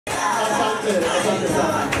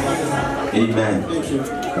Amen.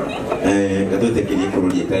 Gatote kiri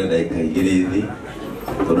Kururia tenda ikaigirithi.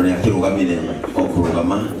 Tono ni akirugamire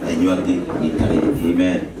okurugama na inyuangi gitare.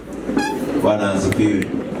 Amen. Bwana asifiwe.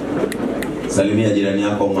 Salimia jirani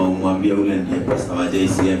yako umwambie ule ndiye pastor wa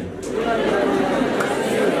JCM.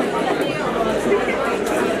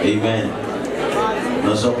 Amen.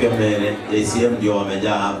 Nosoke mbele, JCM ndio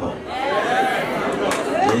wamejaa hapa.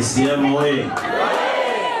 JCM oye.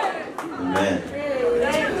 Amen.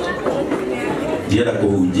 Ndienda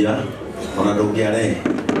kuhunjia, ona ndũngĩarehe.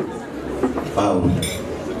 Paul,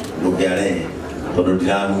 ndũngĩarehe, tondũ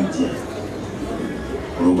ndirahunjia.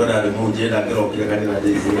 Mungu alimhunjia na akirokire kanisa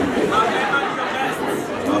JCM.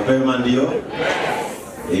 Mapema ndio.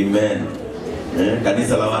 Amen.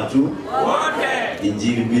 Kanisa la watu wote.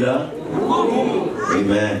 Injili bila Mungu.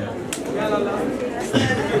 Amen.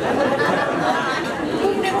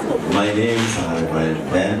 My name is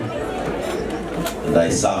Ben, and I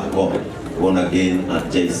serve God, born again at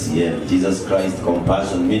JCM, Jesus Christ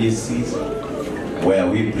Compassion Ministries, where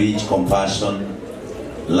we preach compassion,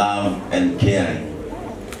 love, and caring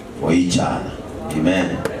for each other.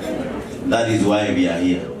 Amen. That is why we are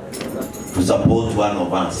here, to support one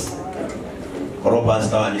of us. Koro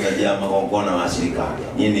pastor wanijia magongona wa shirika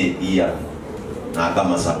nyini iya na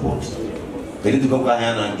kama support. Kairitu kwa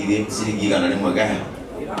hayana ngiri sirigi kana ni mwega.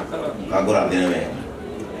 Kagora denewe.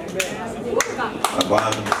 Kwa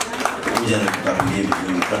kuja na kutabiria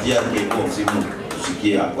vizuri. Katia kwa simu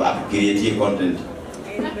sikia kwa create content.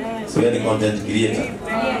 So ni content creator.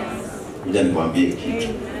 Kuja nikwambie kitu.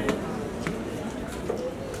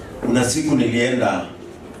 Kuna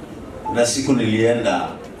siku nilienda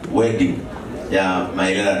wedding ya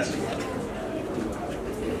my relative.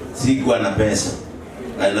 Sikuwa na pesa.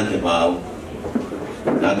 Kaina kibao.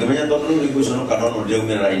 Na kimenya tono nilikuwa kanono ndio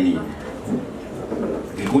ngiraini.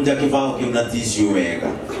 Kikuja kibao kiuna tissue wega.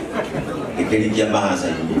 Ikilikia bahasa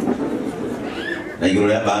hii. Na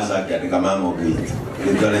igoro ya bahasa akiandika mama ogwiti.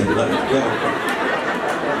 Ndio ndio.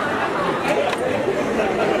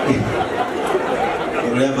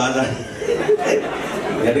 Igoro ya bahasa.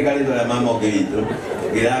 Yadi kali ndo ya mama ogwiti.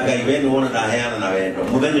 Giraka ibeni wona ndaheana na wendo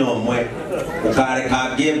muthenya omwe ukare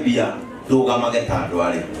kagie bia ndugamage tandu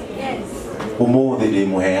ari umuthi ndi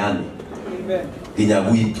muheani kinya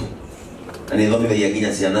gwitu na ni thomithagia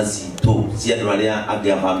kinya ciana citu cia andu aria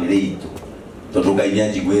angia family itu tondu Ngai ni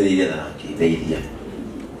anjiguireire na akitheiria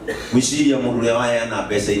mwiciria mundu uria waheana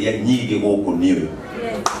mbeca iria nyingi guku ni uyu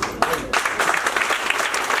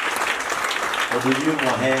tondu ni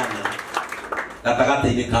mwaheana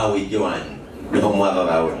gatagati-ini ka uingi wanyu niho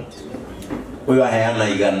mwatharaura uyu aheana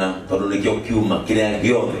igana tondu nikio kiuma kiria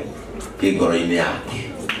giothe kigoro-ini yake.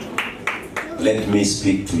 Let me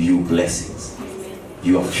speak to you blessings.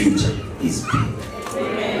 Your future is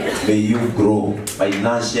big. May you grow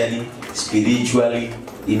financially, spiritually,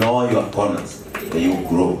 in all your corners. May you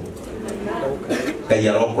grow.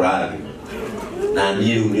 Kaya rokurari na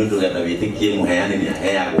niu ni undu gana witikie muheani ni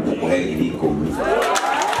ahea gukuhe ngiri 10.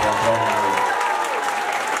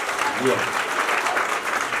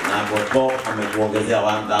 Na goto amekuongezea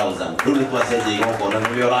 1000. Rudi kwa seje Igongona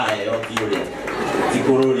ndio rahe yote ile.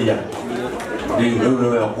 Kururia.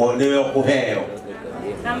 Ndio kuheo.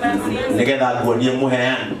 Nigetha kuonie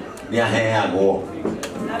muheani ni aheagwo.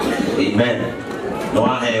 Amen. No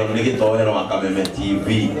aheo nigitohero Akameme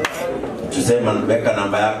TV. Tusema Mbeca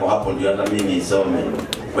namba yako hapo ndio hata mimi nisome.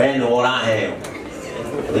 Wewe ni uraheo.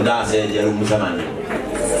 Ndaseje rumsamani.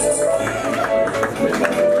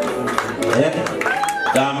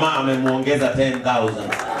 Jamaa amemuongeza 10,000.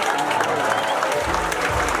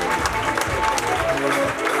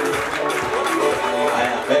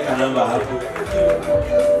 Haya, weka namba hapo.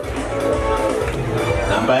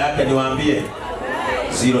 Namba yake niwaambie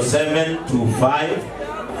 0725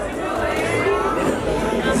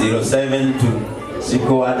 072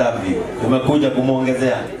 siko adabi. Umekuja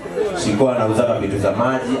kumuongezea. Siko anauza vitu za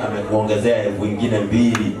maji, amekuongezea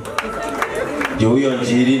 2,000. Ndio huyo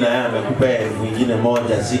njiri na yeye amekupa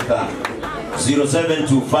 1,000 shika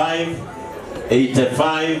 0725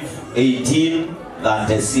 85 18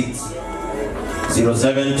 36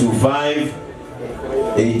 0725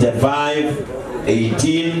 85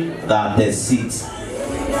 18 36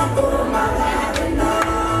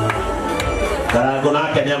 Karango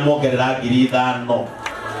nake ni amuongerera 5,000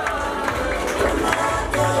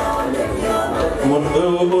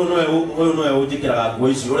 uyu no ujikiraga nguo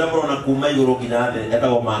ici uria murona kuma iguru kinya thĩ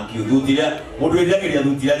etagwo makiu thutiria mundu ĩrĩagĩria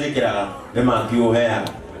thutiria njĩkĩraga nĩ makiu ũheaga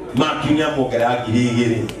makiu nĩ amuongerera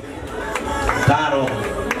 2,000 Taro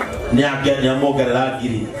nĩ amuongerera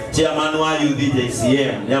 1,000 chairman wa youth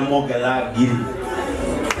JCM nĩ amuongerera 1,000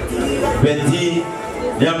 Beti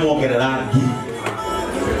niamuongerera ngiri.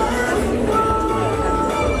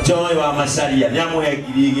 Joy wa Macharia niamuhe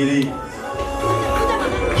ngiri.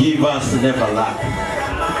 Give us never lack.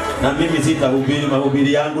 Na mimi sitahubiri,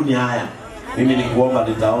 mahubiri yangu ni haya. Mimi ni kuomba,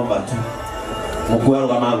 nitaomba tu. Mkuero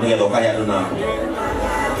kama ungeloka ya tunako.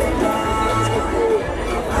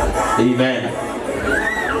 Amen.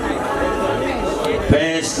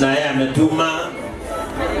 Pesa na yeye ametuma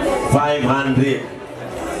 500.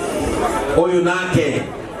 Huyu nake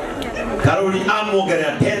Karoli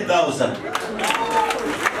amuongelea 10,000.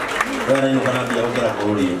 Wewe ndio kanambia ongera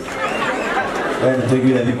Karoli. Wewe ndio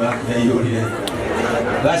tuigire lima na hiyo ile.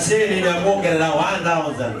 Basi ni amuongelea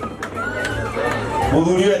 1,000.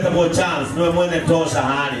 Muthuriwe tamo chance niwe mwene tosha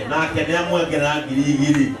hali nake ni amuongelea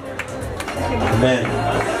ngiri. Amen.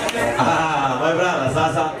 My brother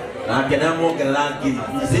sasa nake ni amuongelea ngiri.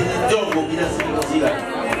 Sisi jongo kila siku sila.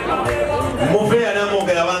 Mufea na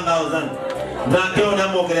amuongelea 1,000. Nake ni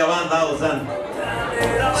amuongelea 1,000.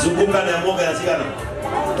 Sukuka ni amuongelea sigana.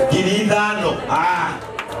 Ngiri 5.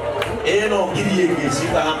 Eno ngiri yengi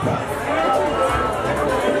shika hapa.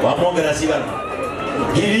 Wamuongelea sigana.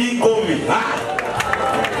 Ngiri 10.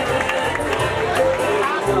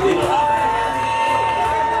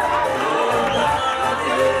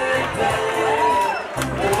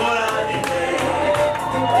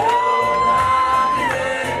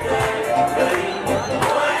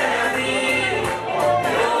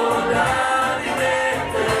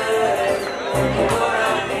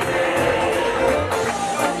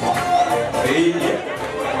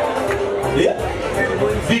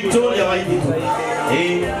 Victoria Waititu.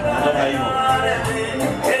 Natoka hivyo.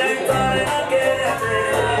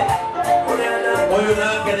 Huyu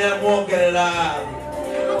nake ni amuongelea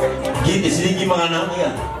shilingi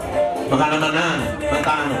 800. 500.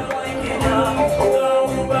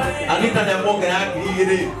 Anita ni amuongelea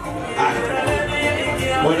ngiri.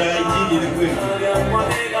 Mwana injili ni kweli.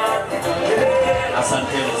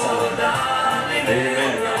 Asante sana.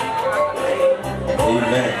 Amen.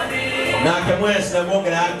 Amen. Na kemwesi na mwonge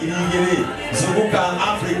na ngiri zunguka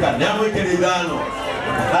Afrika na mwekele gano.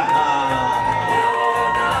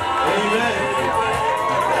 Amen.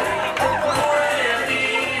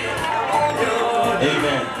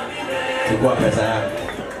 Amen. Chukua pesa yako.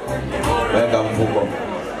 Weka mfuko.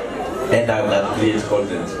 Enda na create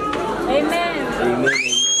content. Amen. Amen.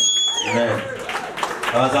 Amen.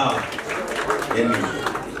 Sawa. Amen.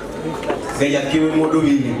 Seja kiwe mudu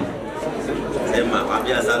hili. Emma,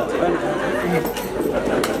 wambia asante.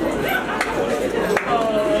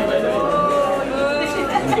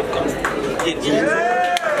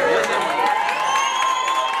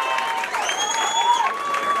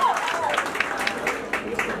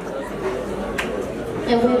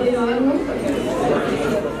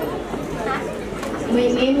 My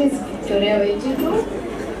name is Victoria Waititu.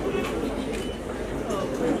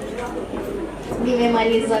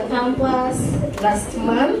 Nimemaliza campus last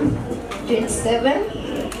month, 27.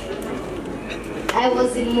 I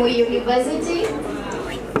was in Moi University,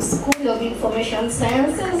 School of Information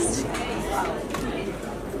Sciences.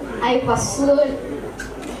 I pursued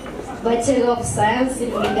Bachelor of Science in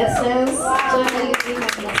Media Science, Journalism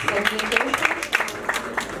and Mass Communication.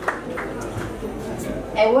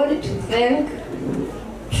 I want to thank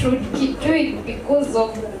Truth Kitui because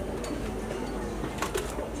of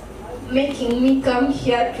making me come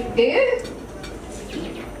here today.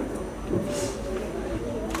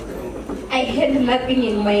 I had nothing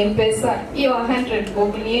in my Mbeca. Hiyo 100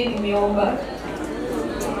 bob niye nimeomba.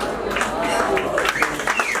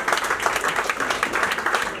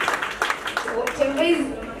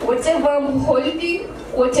 Whatever I'm holding,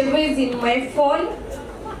 whatever is in my phone,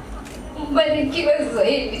 mbarikiwe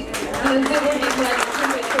zaidi. Nazidi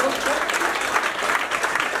mbarikiwe toka.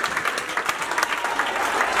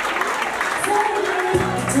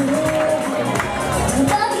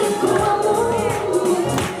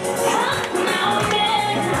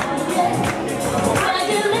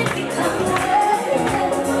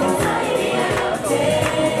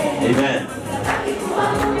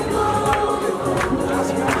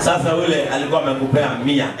 Sasa ule alikuwa amekupea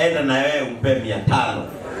 100, enda na wewe umpe 500.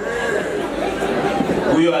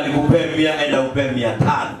 Huyo alikupea 100, enda umpe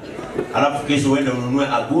 500. Alafu kesho uende ununue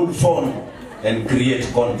a good phone and create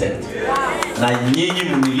content. Na nyinyi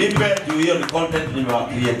mnilipe juu hiyo ni content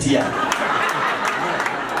nimewacreatea.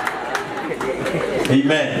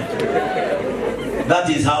 Amen. That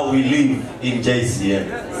is how we live in JCM.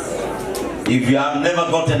 If you have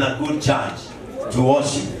never gotten a good church to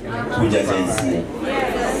worship, kuja JCM.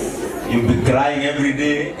 You'll be crying every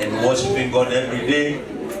day and worshiping God every day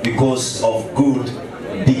because of good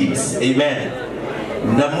deeds. Amen.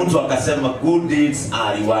 na mtu akasema good deeds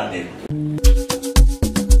are rewarded.